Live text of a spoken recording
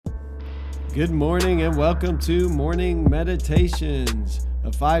Good morning and welcome to Morning Meditations,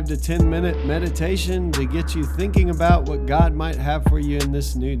 a 5 to 10 minute meditation to get you thinking about what God might have for you in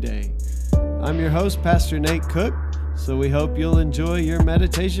this new day. I'm your host, Pastor Nate Cook, so we hope you'll enjoy your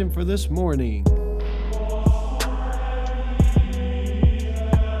meditation for this morning.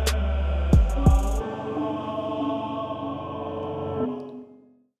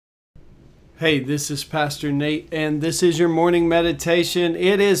 Hey, this is Pastor Nate, and this is your morning meditation.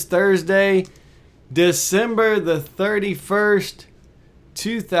 It is Thursday, December the 31st,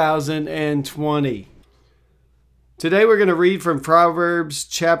 2020. Today we're going to read from Proverbs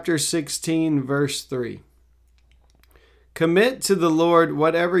chapter 16, verse 3. Commit to the Lord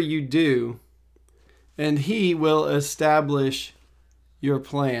whatever you do, and He will establish your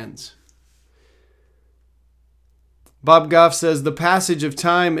plans. Bob Goff says, the passage of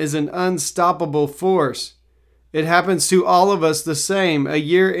time is an unstoppable force. It happens to all of us the same. A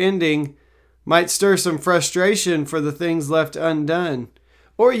year ending might stir some frustration for the things left undone,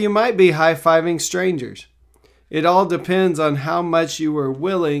 or you might be high-fiving strangers. It all depends on how much you are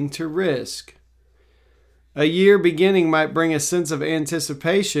willing to risk. A year beginning might bring a sense of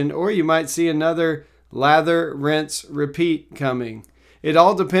anticipation, or you might see another lather, rinse, repeat coming. It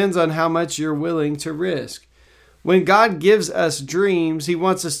all depends on how much you're willing to risk. When God gives us dreams, He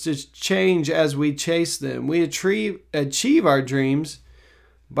wants us to change as we chase them. We achieve our dreams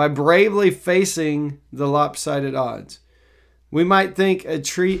by bravely facing the lopsided odds. We might think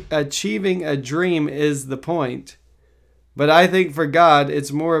achieving a dream is the point, but I think for God,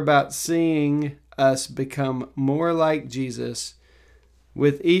 it's more about seeing us become more like Jesus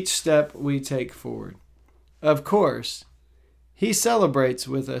with each step we take forward. Of course, He celebrates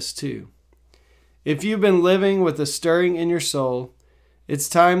with us too. If you've been living with a stirring in your soul, it's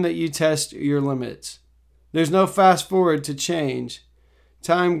time that you test your limits. There's no fast forward to change.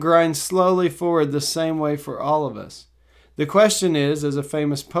 Time grinds slowly forward the same way for all of us. The question is, as a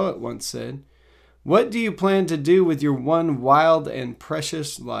famous poet once said, what do you plan to do with your one wild and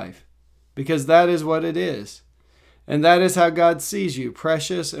precious life? Because that is what it is. And that is how God sees you,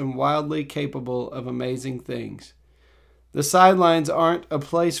 precious and wildly capable of amazing things. The sidelines aren't a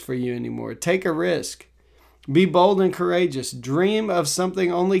place for you anymore. Take a risk. Be bold and courageous. Dream of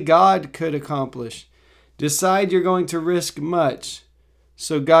something only God could accomplish. Decide you're going to risk much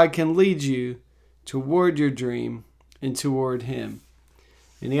so God can lead you toward your dream and toward Him.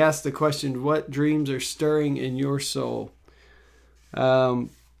 And he asked the question, what dreams are stirring in your soul? I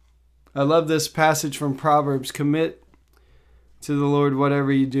love this passage from Proverbs. Commit to the Lord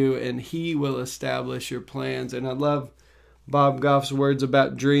whatever you do, and He will establish your plans. And I love Bob Goff's words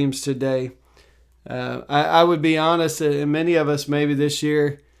about dreams today. I would be honest, and many of us maybe this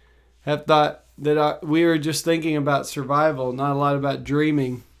year have thought that we were just thinking about survival, not a lot about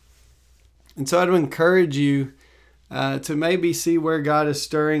dreaming. And so I'd encourage you to maybe see where God is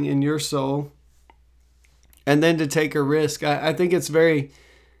stirring in your soul and then to take a risk. I think it's very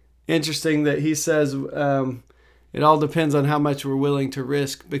interesting that he says it all depends on how much we're willing to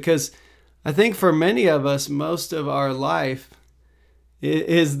risk, because I think for many of us, most of our life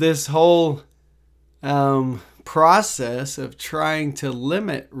is this whole process of trying to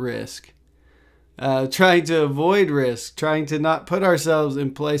limit risk, trying to avoid risk, trying to not put ourselves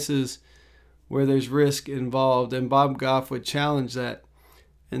in places where there's risk involved. And Bob Goff would challenge that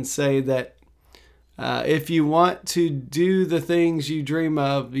and say that if you want to do the things you dream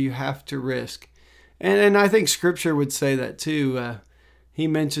of, you have to risk. And I think Scripture would say that too. He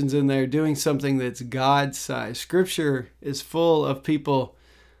mentions in there doing something that's God-sized. Scripture is full of people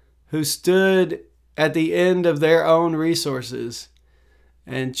who stood at the end of their own resources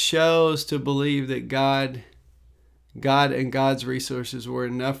and chose to believe that God and God's resources were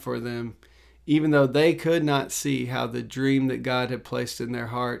enough for them, even though they could not see how the dream that God had placed in their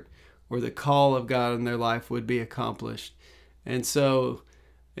heart or the call of God in their life would be accomplished. And so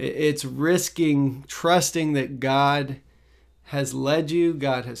it's risking, trusting that God has led you,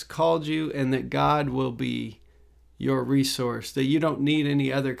 God has called you, and that God will be your resource, that you don't need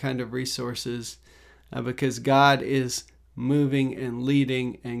any other kind of resources because God is moving and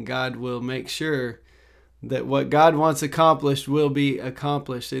leading, and God will make sure that what God wants accomplished will be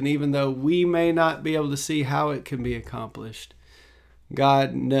accomplished. And even though we may not be able to see how it can be accomplished,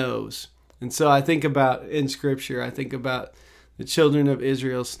 God knows. And so I think about in Scripture, I think about the children of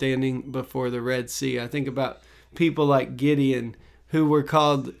Israel standing before the Red Sea. I think about people like Gideon, he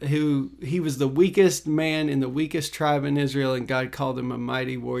was the weakest man in the weakest tribe in Israel, and God called him a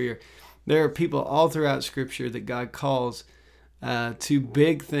mighty warrior. There are people all throughout Scripture that God calls to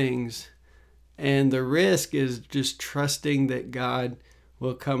big things, and the risk is just trusting that God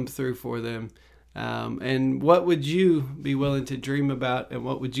will come through for them. And what would you be willing to dream about, and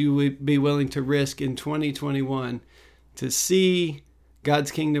what would you be willing to risk in 2021 to see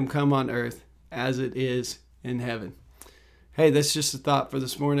God's kingdom come on earth as it is in heaven? Hey, that's just a thought for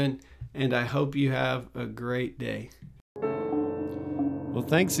this morning, and I hope you have a great day. Well,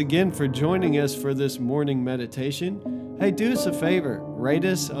 thanks again for joining us for this morning meditation. Hey, do us a favor, rate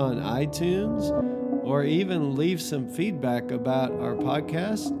us on iTunes, or even leave some feedback about our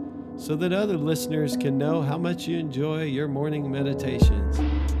podcast so that other listeners can know how much you enjoy your morning meditations.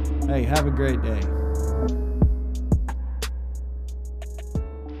 Hey, have a great day.